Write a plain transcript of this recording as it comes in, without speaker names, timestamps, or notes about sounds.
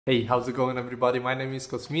Hey, how's it going everybody? My name is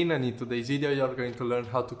Cosmin and in today's video you're going to learn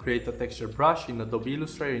how to create a texture brush in Adobe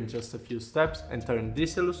Illustrator in just a few steps and turn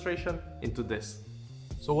this illustration into this.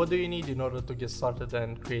 So what do you need in order to get started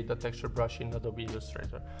and create a texture brush in Adobe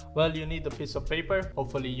Illustrator? Well, you need a piece of paper.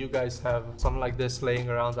 Hopefully you guys have some like this laying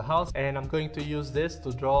around the house, and I'm going to use this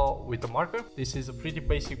to draw with a marker. This is a pretty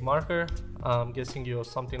basic marker. I'm guessing you have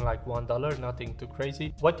something like $1, nothing too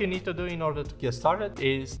crazy. What you need to do in order to get started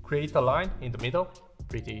is create a line in the middle.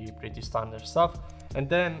 Pretty standard stuff, and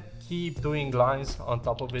then keep doing lines on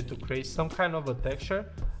top of it to create some kind of a texture.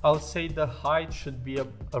 I would say the height should be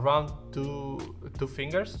around two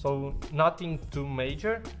fingers, so nothing too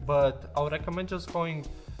major, but I would recommend just going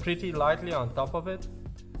pretty lightly on top of it,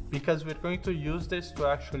 because we're going to use this to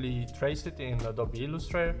actually trace it in Adobe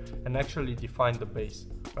Illustrator and actually define the base,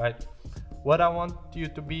 right? What I want you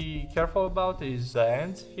to be careful about is the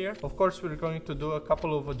ends here. Of course, we're going to do a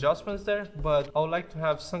couple of adjustments there, but I would like to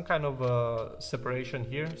have some kind of a separation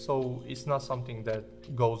here, so it's not something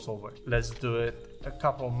that goes over. Let's do it a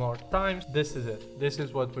couple more times. This is it. This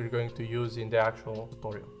is what we're going to use in the actual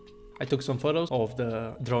tutorial. I took some photos of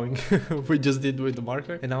the drawing we just did with the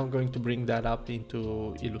marker, and now I'm going to bring that up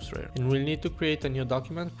into Illustrator. And we'll need to create a new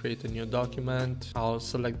document. I'll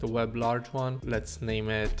select the web large one. Let's name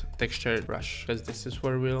it texture brush, because this is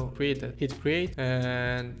where we'll create it. Hit create,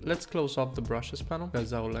 and let's close off the brushes panel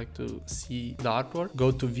because I would like to see the artwork. Go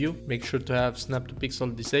to view, make sure to have snap to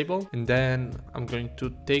pixel disabled, and then I'm going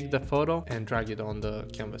to take the photo and drag it on the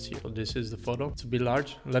canvas here. So this is the photo. It's a bit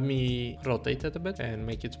large. Let me rotate it a bit and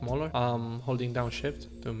make it smaller. Holding down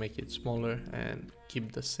shift to make it smaller and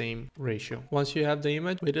keep the same ratio. Once you have the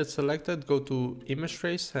image with it selected, go to image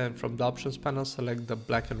trace, and from the options panel select the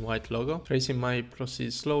black and white logo. Tracing might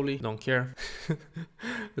proceed slowly, don't care.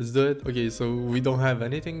 Let's do it. Okay, so we don't have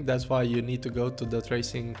anything, that's why you need to go to the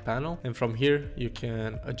tracing panel, and from here you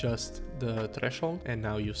can adjust the threshold, and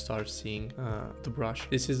now you start seeing the brush.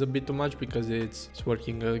 This is a bit too much because it's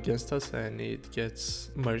working against us and it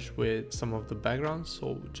gets merged with some of the background,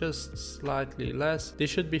 so just slightly less. This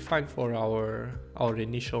should be fine for our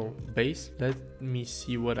initial base. Let me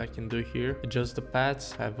see what I can do here. Adjust the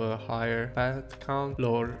paths, have a higher path count,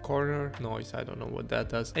 lower corner noise, I don't know what that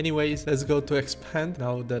does. Anyways, let's go to expand.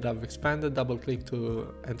 Now that I've expanded, double click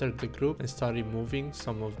to enter the group and start removing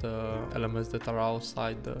some of the elements that are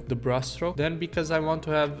outside the brush stroke. Then, because I want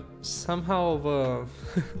to have somehow of a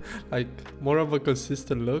like more of a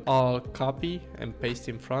consistent look, I'll copy and paste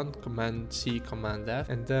in front, Command C, Command F,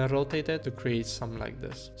 and then rotate it to create something like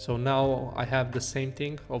this. So now I have the same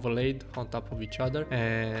thing overlaid on top of each other,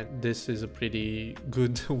 and this is a pretty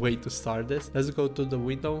good way to start this. Let's go to the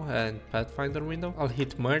window and Pathfinder window. I'll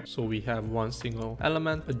hit merge so we have one single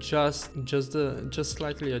element. Just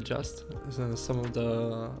slightly adjust some of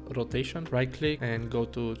the rotation. Right click and go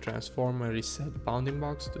to transform and reset bounding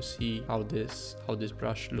box to see how this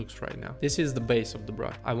brush looks right now. This is the base of the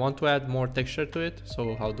brush. I want to add more texture to it,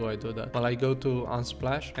 so how do I do that? Well, I go to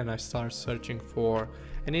unsplash and I start searching for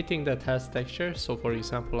anything that has texture. So for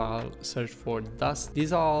example, I'll search for dust.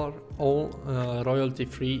 These are all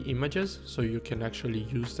royalty-free images, so you can actually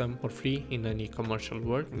use them for free in any commercial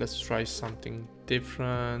work. Let's try something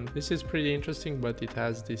different. This is pretty interesting, but it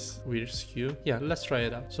has this weird skew. Yeah, let's try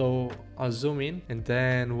it out. So I'll zoom in, and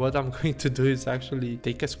then what I'm going to do is actually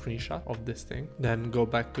take a screenshot of this thing, then go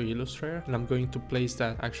back to Illustrator, and I'm going to place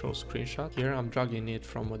that actual screenshot here. I'm dragging it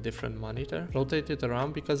from a different monitor, rotate it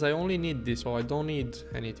around because I only need this, so I don't need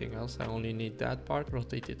anything else. I only need that part.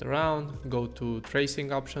 Rotate it around, go to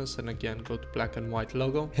tracing options, and again go to black and white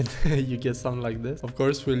logo, and you get something like this. Of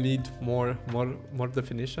course, we'll need more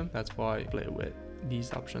definition. That's why I play with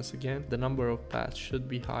these options again. The number of paths should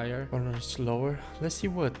be higher, corner is lower. Let's see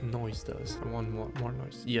what noise does. I want more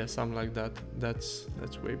noise. Yeah, something like that. That's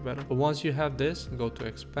way better. But once you have this, go to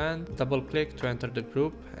expand, double click to enter the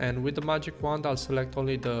group, and with the magic wand I'll select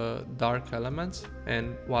only the dark elements,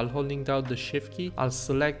 and while holding down the shift key I'll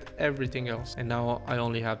select everything else, and now I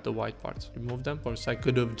only have the white parts. Remove them. Of course, I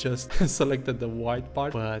could have just selected the white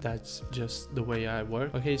part, but that's just the way I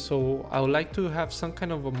work. Okay, so I would like to have some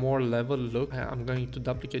kind of a more level look. I'm going to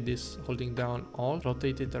duplicate this, holding down Alt,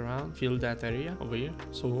 rotate it around, fill that area over here.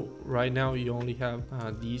 So right now you only have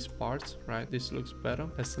these parts, right? This looks better.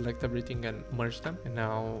 Let's select everything and merge them. And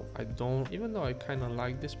now I don't, even though I kind of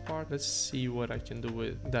like this part, let's see what I can do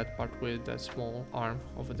with that part, with that small arm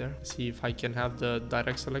over there. See if I can have the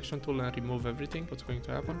direct selection tool and remove everything. What's going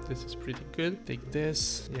to happen? This is pretty good. Take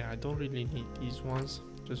this. Yeah, I don't really need these ones.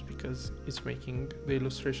 just because it's making the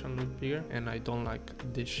illustration look bigger and I don't like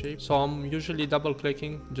this shape. So I'm usually double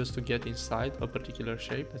clicking just to get inside a particular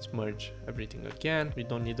shape. Let's merge everything again. We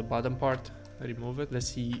don't need the bottom part, remove it. Let's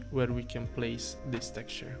see where we can place this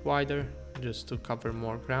texture wider, just to cover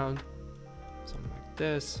more ground, something like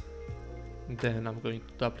this. Then I'm going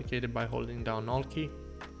to duplicate it by holding down Alt key,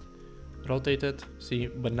 rotate it, see,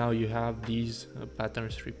 but now you have these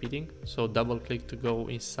patterns repeating. So double click to go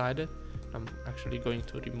inside it. I'm actually going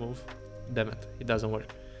to remove, damn it doesn't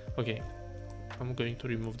work. Okay, I'm going to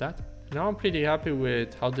remove that. Now I'm pretty happy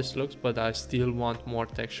with how this looks, but I still want more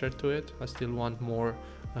texture to it. I still want more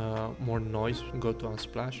noise. Go to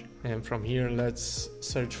Unsplash, and from here let's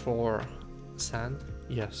search for sand.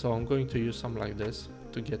 Yeah, so I'm going to use something like this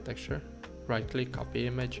to get texture. Right click, copy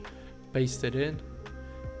image, paste it in,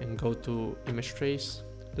 and go to image trace.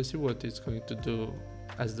 Let's see what it's going to do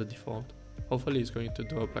as the default. Hopefully it's going to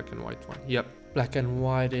do a black and white one. Yep, black and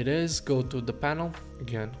white it is. Go to the panel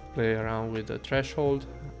again, play around with the threshold.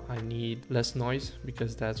 I need less noise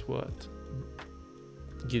because that's what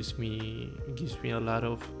gives me a lot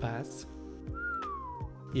of paths.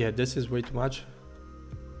 Yeah, this is way too much.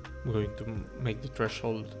 I'm going to make the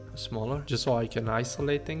threshold smaller just so I can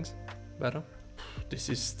isolate things better. This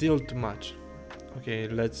is still too much. Okay,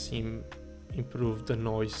 let's improve the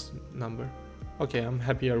noise number. Okay, I'm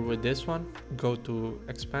happier with this one. Go to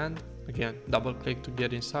expand. Again, double click to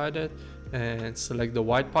get inside it and select the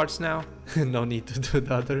white parts now. No need to do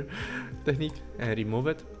the other technique, and remove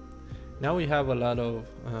it. Now we have a lot of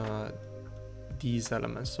these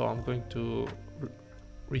elements, so I'm going to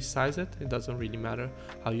resize it. It doesn't really matter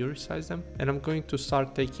how you resize them. And I'm going to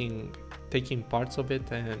start taking parts of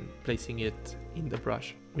it and placing it in the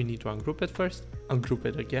brush. We need to ungroup it first, ungroup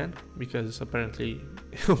it again, because apparently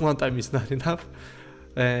one time is not enough.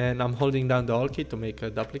 And I'm holding down the Alt key to make a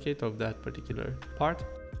duplicate of that particular part,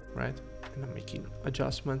 right? And I'm making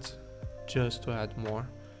adjustments just to add more,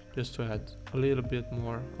 just to add a little bit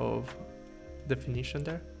more of definition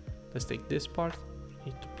there. Let's take this part,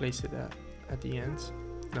 need to place it at the ends.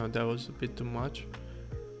 Now that was a bit too much.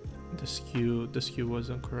 The skew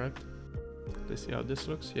wasn't correct. Let's see how this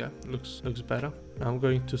looks. Yeah, looks better. Now I'm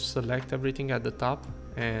going to select everything at the top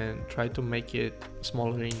and try to make it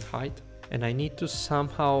smaller in height. And I need to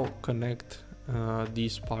somehow connect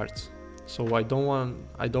these parts. So I don't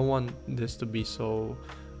want this to be so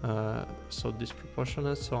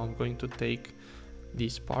disproportionate. So I'm going to take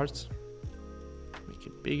these parts, make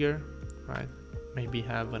it bigger, right? Maybe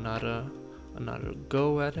have another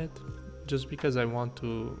go at it, just because I want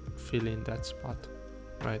to fill in that spot,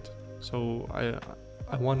 right? So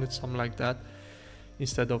I wanted something like that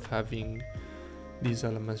instead of having these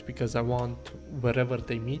elements, because I want wherever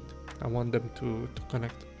they meet, I want them to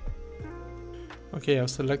connect. Okay, I've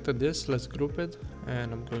selected this. Let's group it,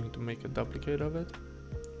 and I'm going to make a duplicate of it.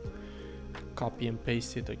 Copy and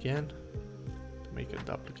paste it again to make a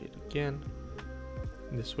duplicate again.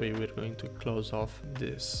 This way we're going to close off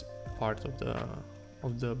this part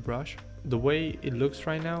of the brush. The way it looks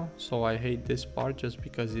right now, so I hate this part just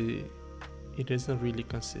because it isn't really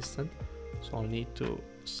consistent. So I'll need to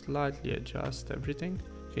slightly adjust everything.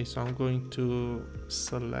 Okay, so I'm going to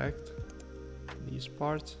select these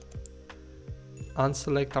parts,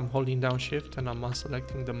 unselect. I'm holding down shift and I'm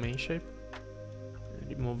unselecting the main shape,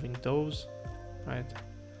 removing those, right?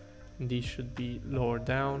 And these should be lower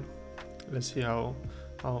down. Let's see how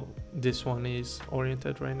this one is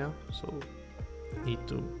oriented right now. So need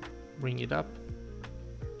to bring it up.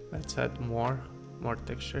 Let's add more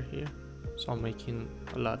texture here. So I'm making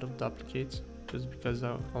a lot of duplicates just because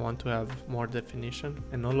I want to have more definition,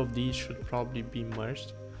 and all of these should probably be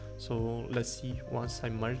merged. So let's see once I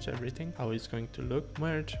merge everything how it's going to look.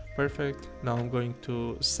 Merge, perfect. Now I'm going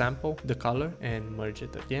to sample the color and merge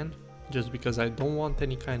it again, just because I don't want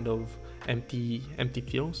any kind of empty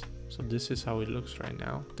fills. So this is how it looks right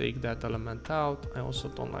now. Take that element out. I also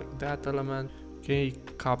don't like that element. Okay,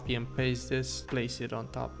 copy and paste this, place it on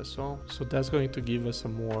top as well. So that's going to give us a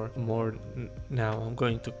more. Now I'm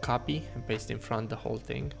going to copy and paste in front the whole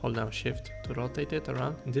thing. Hold down shift to rotate it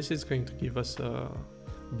around. And this is going to give us a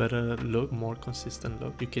better look, more consistent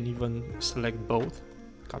look. You can even select both,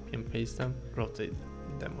 copy and paste them, rotate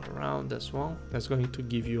them around as well. That's going to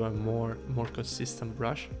give you a more consistent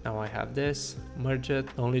brush. Now I have this, merge it.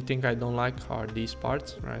 The only thing I don't like are these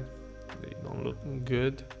parts, right? They don't look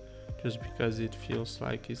good, just because it feels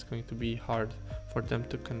like it's going to be hard for them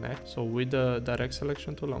to connect. So with the direct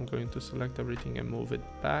selection tool, I'm going to select everything and move it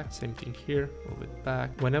back. Same thing here, move it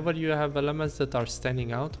back. Whenever you have elements that are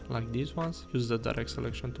standing out like these ones, use the direct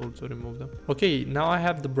selection tool to remove them. Okay, now I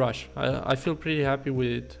have the brush. I feel pretty happy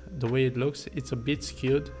with the way it looks. It's a bit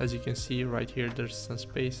skewed. As you can see right here, there's some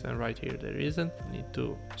space, and right here there isn't. I need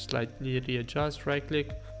to slightly readjust, right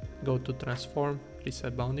click, go to transform,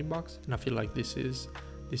 reset bounding box, and I feel like this is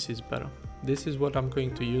better. This is what I'm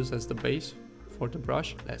going to use as the base for the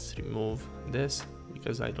brush. Let's remove this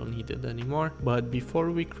because I don't need it anymore. But before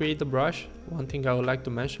we create the brush, one thing I would like to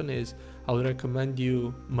mention is I would recommend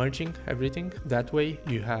you merging everything. That way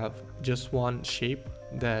you have just one shape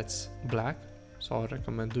that's black. So I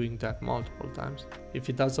recommend doing that multiple times. If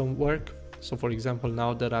it doesn't work, so for example,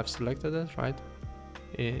 now that I've selected it, right,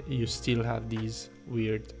 you still have these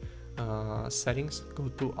weird settings. Go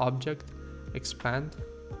to object, expand,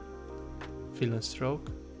 fill and stroke,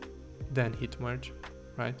 then hit merge,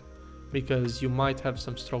 right? Because you might have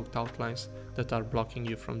some stroked outlines that are blocking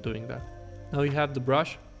you from doing that. Now you have the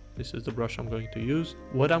brush. This is the brush I'm going to use.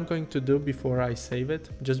 What I'm going to do before I save it,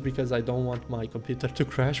 just because I don't want my computer to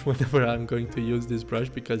crash whenever I'm going to use this brush,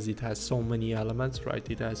 because it has so many elements, right?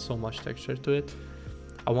 It has so much texture to it.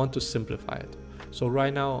 I want to simplify it. So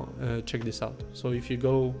right now, check this out. So if you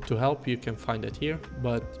go to help, you can find it here,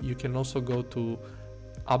 but you can also go to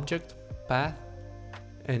object, path,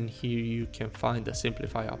 and here you can find the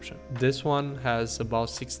simplify option. This one has about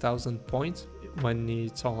 6,000 points when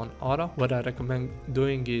it's on auto. What I recommend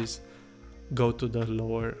doing is go to the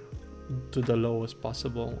lowest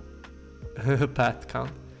possible path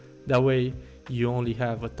count. That way you only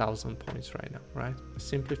have 1,000 points right now, right?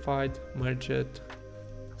 Simplified, merge it,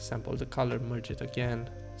 sample the color, merge it again,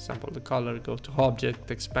 sample the color, go to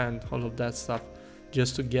object, expand, all of that stuff,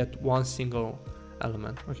 just to get one single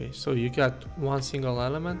element. Okay, so you got one single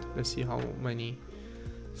element. Let's see how many.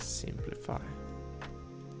 Simplify.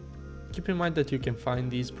 Keep in mind that you can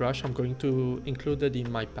find this brush. I'm going to include it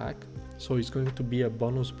in my pack, so it's going to be a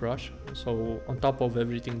bonus brush. So on top of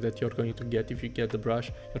everything that you're going to get, if you get the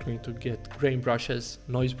brush, you're going to get grain brushes,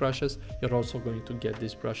 noise brushes. You're also going to get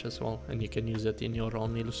this brush as well, and you can use it in your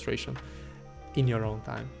own illustration in your own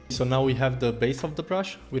time. So now we have the base of the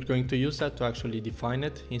brush. We're going to use that to actually define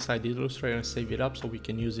it inside Illustrator and save it up so we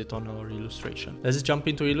can use it on our illustration. Let's jump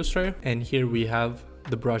into Illustrator, and here we have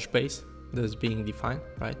the brush base that's being defined,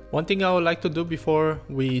 right? One thing I would like to do before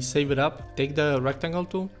we save it up, take the rectangle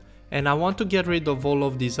tool, and I want to get rid of all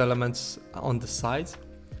of these elements on the sides,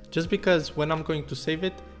 just because when I'm going to save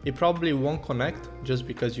it, it probably won't connect, just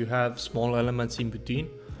because you have small elements in between.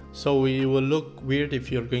 So it will look weird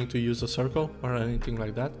if you're going to use a circle or anything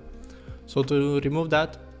like that. So to remove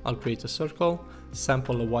that, I'll create a circle,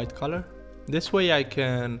 sample a white color. This way I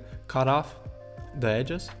can cut off the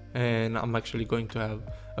edges, and I'm actually going to have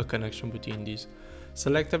a connection between these.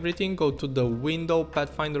 Select everything, go to the window,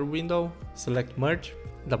 Pathfinder window, select merge,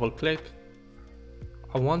 double click.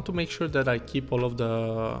 I want to make sure that I keep all of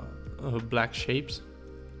the black shapes.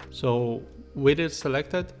 So with it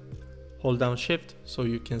selected, hold down shift so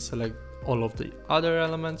you can select all of the other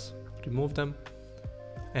elements, remove them,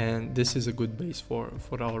 and this is a good base for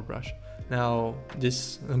our brush. Now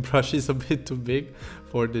this brush is a bit too big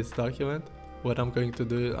for this document. What I'm going to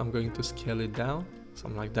do, I'm going to scale it down,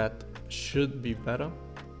 something like that should be better.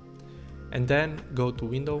 And then go to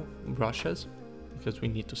window, brushes, because we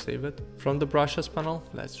need to save it. From the brushes panel,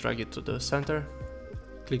 let's drag it to the center,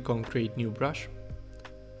 click on create new brush,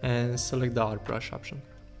 and select the art brush option.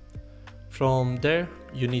 From there,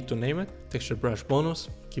 you need to name it, texture brush bonus.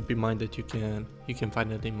 Keep in mind that you can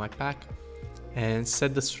find it in my pack, and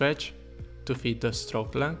set the stretch to fit the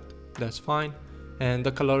stroke length. That's fine. And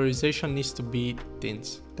the colorization needs to be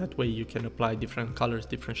tints. That way you can apply different colors,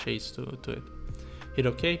 different shades to it. Hit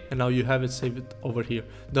OK, and now you have it saved over here.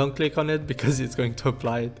 Don't click on it because it's going to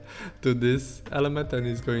apply it to this element and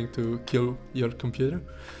it's going to kill your computer.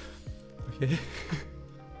 Okay.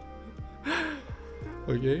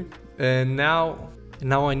 Okay. And now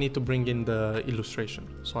I need to bring in the illustration.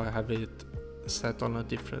 So I have it set on a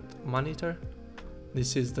different monitor.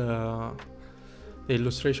 This is the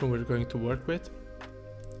illustration we're going to work with.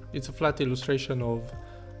 It's a flat illustration of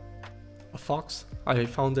a fox. I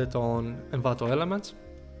found it on Envato Elements,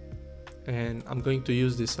 and I'm going to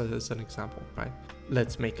use this as an example, right?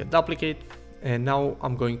 Let's make a duplicate, and now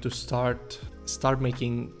I'm going to start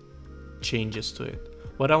making changes to it.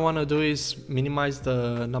 What I want to do is minimize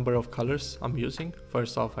the number of colors I'm using.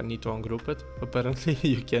 First off, I need to ungroup it. Apparently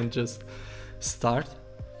you can just start.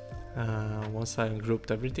 Once I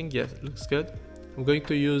ungrouped everything, yes, it looks good. I'm going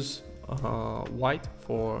to use white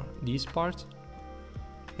for these parts,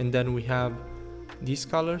 and then we have these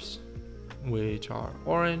colors, which are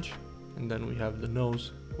orange, and then we have the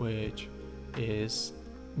nose, which is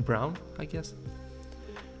brown, I guess.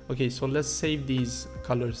 Okay, so let's save these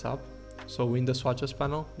colors up. So in the swatches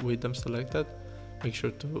panel, with them selected, make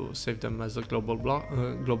sure to save them as a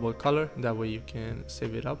global color. That way you can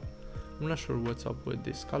save it up. I'm not sure what's up with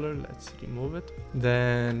this color. Let's remove it.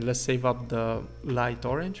 Then let's save up the light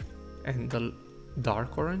orange and the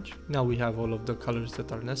dark orange. Now we have all of the colors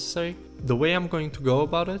that are necessary. The way I'm going to go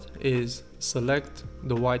about it is select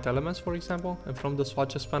the white elements, for example, and from the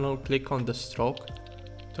swatches panel, click on the stroke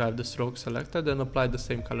to have the stroke selected and apply the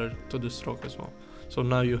same color to the stroke as well. So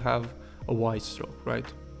now you have a white stroke, right?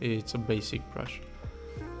 It's a basic brush.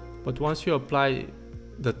 But once you apply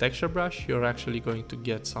the texture brush, you're actually going to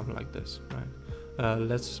get something like this, right?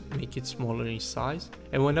 Let's make it smaller in size.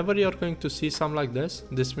 And whenever you're going to see something like this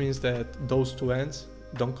means that those two ends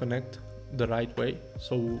don't connect the right way.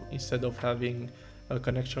 So instead of having a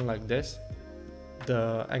connection like this,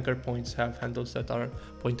 the anchor points have handles that are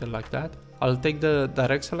pointed like that. I'll take the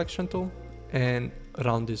direct selection tool and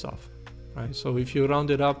round this off, right? So if you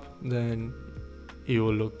round it up, then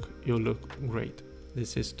you'll look great.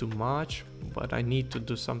 This is too much, but I need to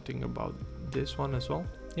do something about this one as well.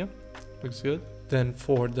 Yeah, looks good. Then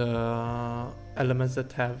for the elements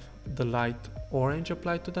that have the light orange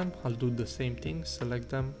applied to them, I'll do the same thing, select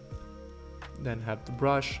them, then have the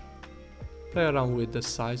brush, play around with the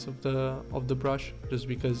size of the brush, just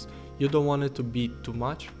because you don't want it to be too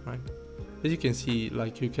much, right? As you can see,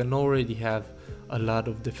 like, you can already have a lot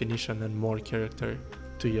of definition and more character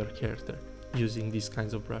to your character using these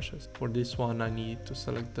kinds of brushes. For this one, I need to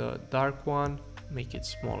select the dark one, make it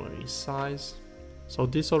smaller in size. So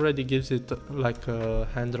this already gives it like a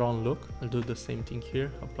hand-drawn look. I'll do the same thing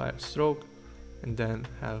here, apply a stroke, and then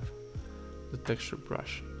have the texture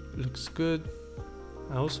brush. Looks good.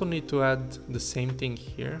 I also need to add the same thing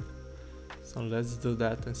here. So let's do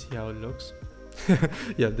that and see how it looks.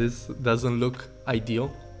 Yeah, this doesn't look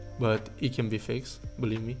ideal, but it can be fixed,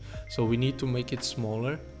 believe me. So we need to make it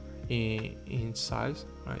smaller in size,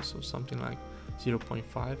 right? So something like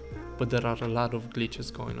 0.5, but there are a lot of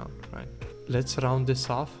glitches going on, right? Let's round this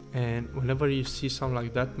off, and whenever you see something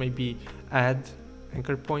like that, maybe add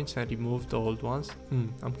anchor points and remove the old ones.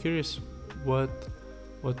 I'm curious what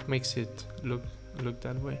makes it look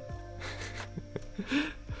that way.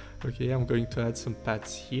 Okay, I'm going to add some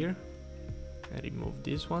pads here and remove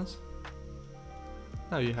these ones.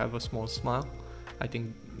 Now you have a small smile. I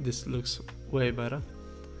think this looks way better.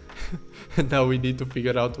 And now we need to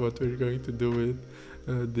figure out what we're going to do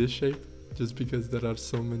with this shape, just because there are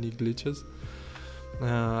so many glitches.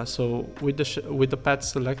 So with the pad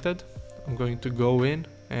selected, I'm going to go in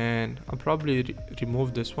and I'll probably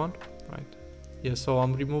remove this one, right? Yeah, so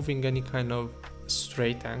I'm removing any kind of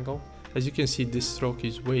straight angle. As you can see, this stroke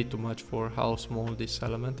is way too much for how small this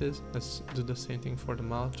element is. Let's do the same thing for the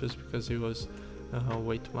mouth, just because it was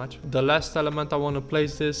way too much. The last element I want to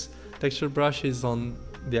place this texture brush is on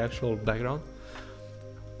the actual background.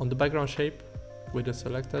 On the background shape, with the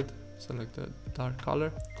selected, select the dark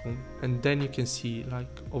color, cool. And then you can see, like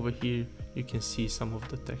over here, you can see some of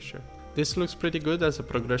the texture. This looks pretty good as a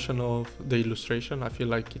progression of the illustration. I feel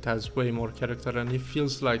like it has way more character and it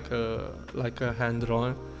feels like a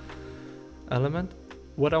hand-drawn element.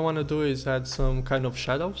 What I want to do is add some kind of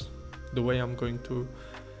shadows. The way I'm going to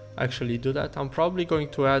actually do that, I'm probably going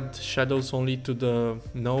to add shadows only to the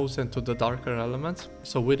nose and to the darker elements.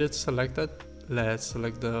 So with it selected, let's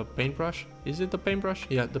select the paintbrush. Is it the paintbrush?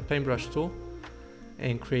 Yeah, the paintbrush tool,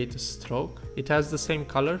 and create a stroke. It has the same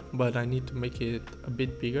color, but I need to make it a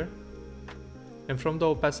bit bigger. And from the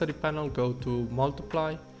opacity panel, go to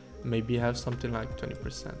multiply, maybe have something like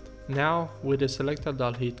 20%. Now with it selected,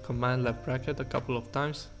 I'll hit command left bracket a couple of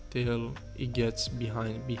times till it gets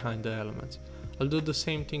behind the elements. I'll do the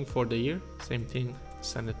same thing for the ear, same thing,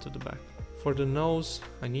 send it to the back. For the nose,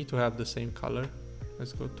 I need to have the same color.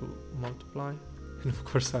 Let's go to multiply, and of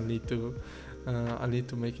course I need to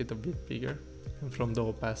make it a bit bigger. And from the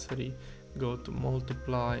opacity, go to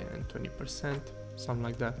multiply and 20%, something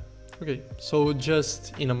like that. Okay, so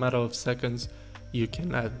just in a matter of seconds, you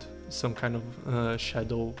can add some kind of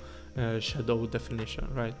shadow definition,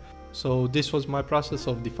 right? So this was my process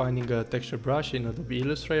of defining a texture brush in Adobe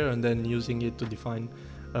Illustrator and then using it to define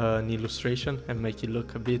an illustration and make it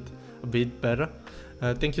look a bit better.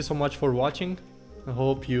 Thank you so much for watching. I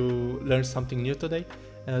hope you learned something new today.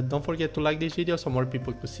 Don't forget to like this video so more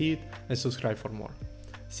people could see it, and subscribe for more.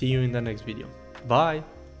 See you in the next video. Bye!